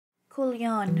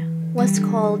Culion was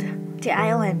called the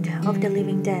Island of the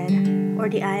Living Dead or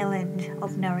the Island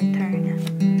of No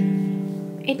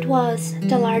Return. It was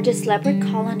the largest leper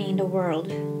colony in the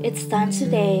world. It stands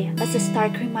today as a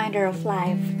stark reminder of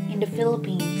life in the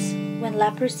Philippines when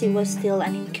leprosy was still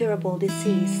an incurable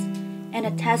disease, and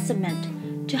a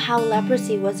testament to how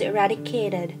leprosy was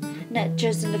eradicated not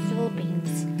just in the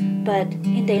Philippines but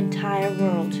in the entire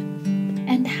world,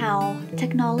 and how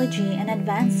technology and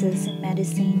advances in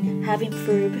medicine have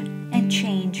improved and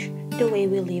changed the way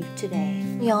we live today.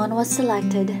 Leon was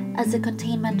selected as a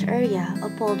containment area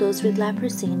of all those with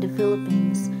leprosy in the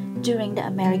Philippines during the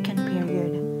American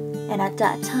period. And at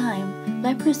that time,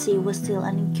 leprosy was still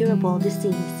an incurable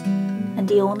disease, and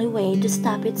the only way to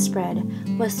stop its spread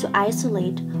was to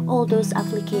isolate all those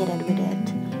afflicted with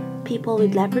it. People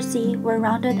with leprosy were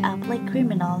rounded up like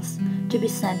criminals to be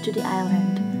sent to the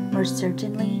island, or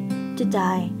certainly to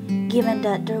die, given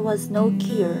that there was no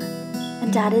cure,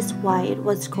 and that is why it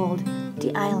was called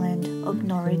the Island of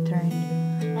No Return.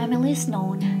 Families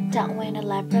known that when a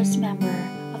leprous member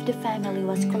of the family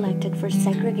was collected for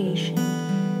segregation,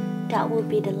 that would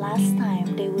be the last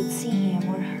time they would see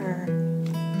him or her.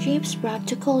 Ships brought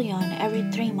to Culion every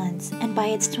 3 months, and by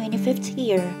its 25th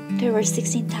year, there were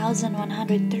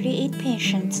 16,138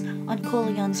 patients on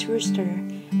Culion's roster,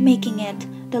 making it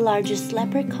the largest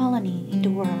leper colony in the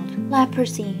world.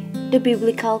 Leprosy, the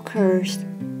biblical curse.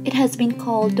 It has been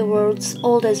called the world's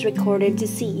oldest recorded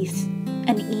disease,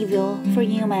 an evil for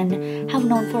humans have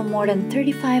known for more than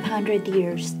 3,500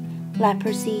 years.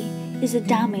 Leprosy is a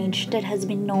damage that has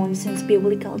been known since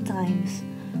biblical times,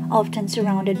 often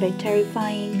surrounded by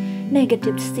terrifying,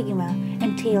 negative stigma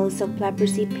and tales of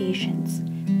leprosy patients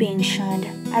being shunned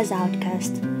as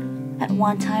outcasts. At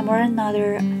one time or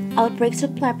another, outbreaks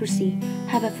of leprosy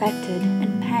have affected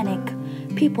and panicked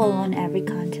people on every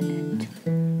continent.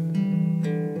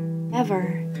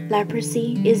 However,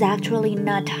 leprosy is actually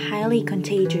not highly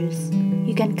contagious.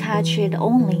 You can catch it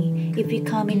only if you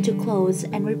come into close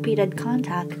and repeated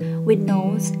contact with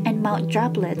nose and mouth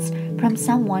droplets from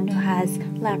someone who has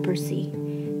leprosy.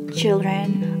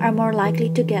 Children are more likely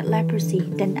to get leprosy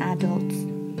than adults.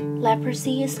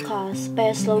 Leprosy is caused by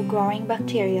a slow-growing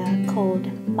bacteria called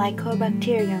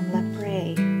Mycobacterium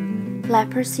leprae.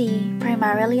 Leprosy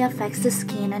primarily affects the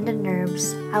skin and the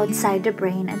nerves outside the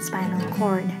brain and spinal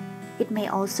cord. It may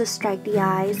also strike the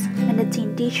eyes and the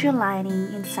thin tissue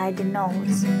lining inside the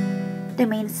nose. The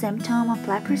main symptom of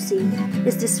leprosy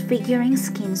is disfiguring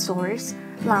skin sores,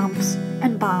 lumps,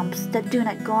 and bumps that do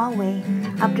not go away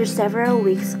after several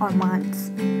weeks or months.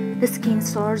 The skin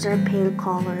sores are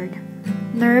pale-colored.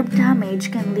 Nerve damage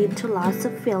can lead to loss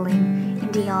of feeling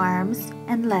in the arms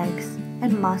and legs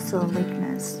and muscle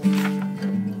weakness.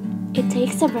 It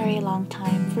takes a very long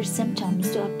time for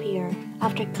symptoms to appear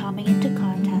after coming into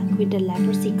contact with the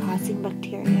leprosy-causing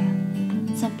bacteria.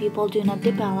 Some people do not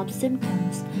develop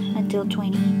symptoms until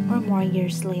 20 or more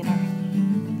years later.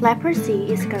 Leprosy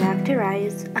is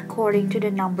characterized according to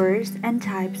the numbers and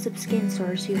types of skin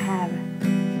sores you have.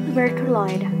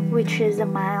 Tuberculoid, which is a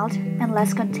mild and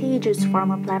less contagious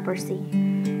form of leprosy.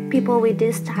 People with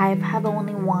this type have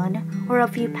only one or a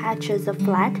few patches of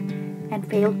flat and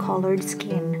pale-colored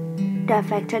skin. The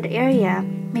affected area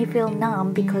may feel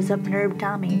numb because of nerve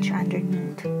damage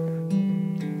underneath.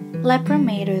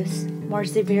 Lepromatous, more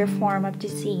severe form of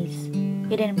disease.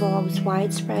 It involves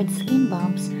widespread skin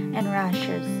bumps and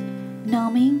rashes,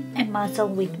 numbing and muscle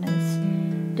weakness.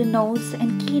 The nose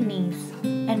and kidneys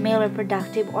and male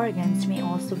reproductive organs may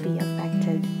also be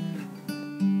affected.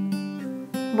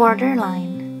 Borderline.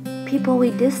 People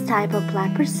with this type of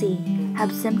leprosy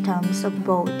have symptoms of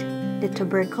both the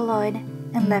tuberculoid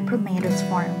and lepromatous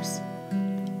forms.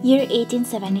 Year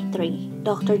 1873,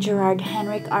 Dr. Gerard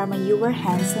Henrik Armauer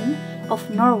Hansen of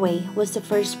Norway was the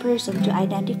first person to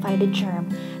identify the germ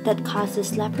that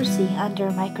causes leprosy under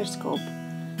a microscope.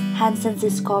 Hansen's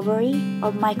discovery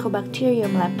of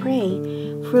Mycobacterium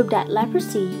leprae proved that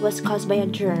leprosy was caused by a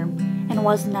germ and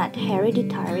was not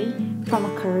hereditary from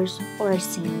a curse or a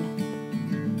sin.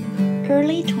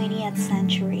 Early 20th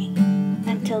century.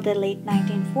 Until the late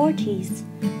 1940s,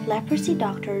 leprosy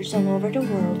doctors all over the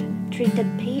world treated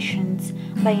patients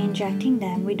by injecting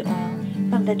them with oil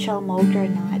from the chalmogre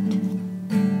nut.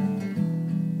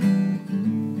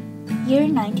 Year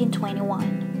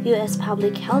 1921, U.S.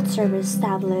 Public Health Service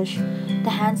established the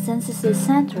Hansen's Disease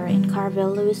Center in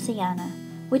Carville, Louisiana,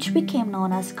 which became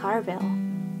known as Carville.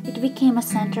 It became a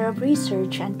center of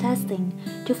research and testing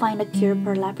to find a cure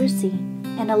for leprosy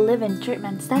and a live-in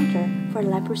treatment center for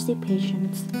leprosy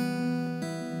patients.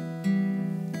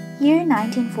 Year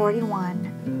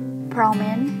 1941,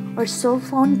 Promin or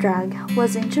sulfone drug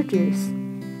was introduced.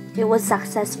 It was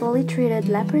successfully treated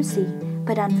leprosy,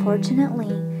 but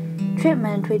unfortunately,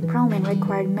 treatment with bromine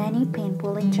required many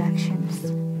painful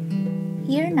injections.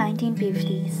 Year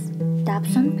 1950s,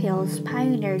 Dapsone pills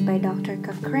pioneered by Dr.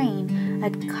 Cochrane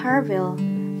at Carville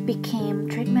became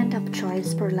treatment of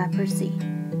choice for leprosy.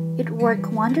 It worked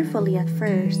wonderfully at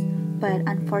first, but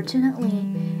unfortunately,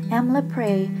 M.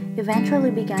 leprae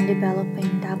eventually began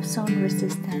developing dapsone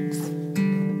resistance.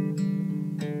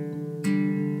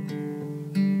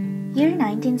 Year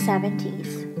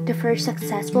 1970s, the first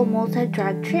successful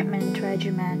multi-drug treatment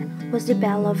regimen was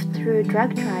developed through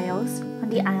drug trials on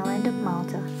the island of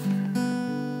Malta.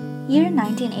 Year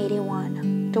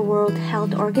 1981, the World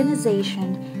Health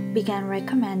Organization began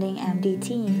recommending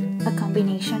MDT, a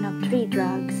combination of 3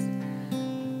 drugs.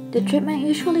 The treatment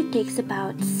usually takes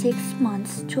about 6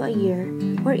 months to a year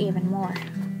or even more.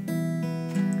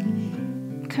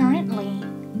 Currently,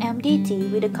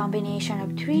 MDT with a combination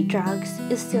of 3 drugs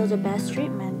is still the best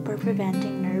treatment for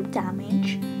preventing nerve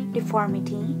damage,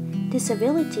 deformity,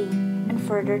 disability, and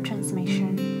further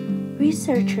transmission.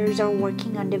 Researchers are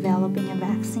working on developing a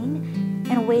vaccine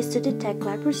and ways to detect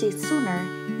leprosy sooner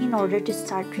in order to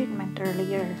start treatment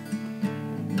earlier.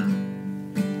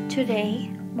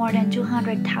 Today, more than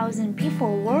 200,000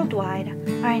 people worldwide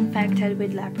are infected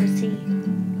with leprosy.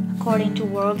 According to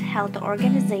World Health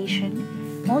Organization,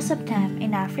 most of them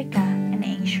in Africa and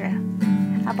Asia.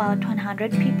 About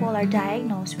 100 people are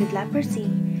diagnosed with leprosy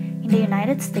in the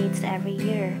United States every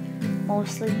year,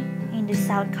 mostly in the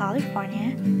South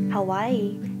California,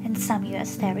 Hawaii, and some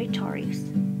U.S. territories.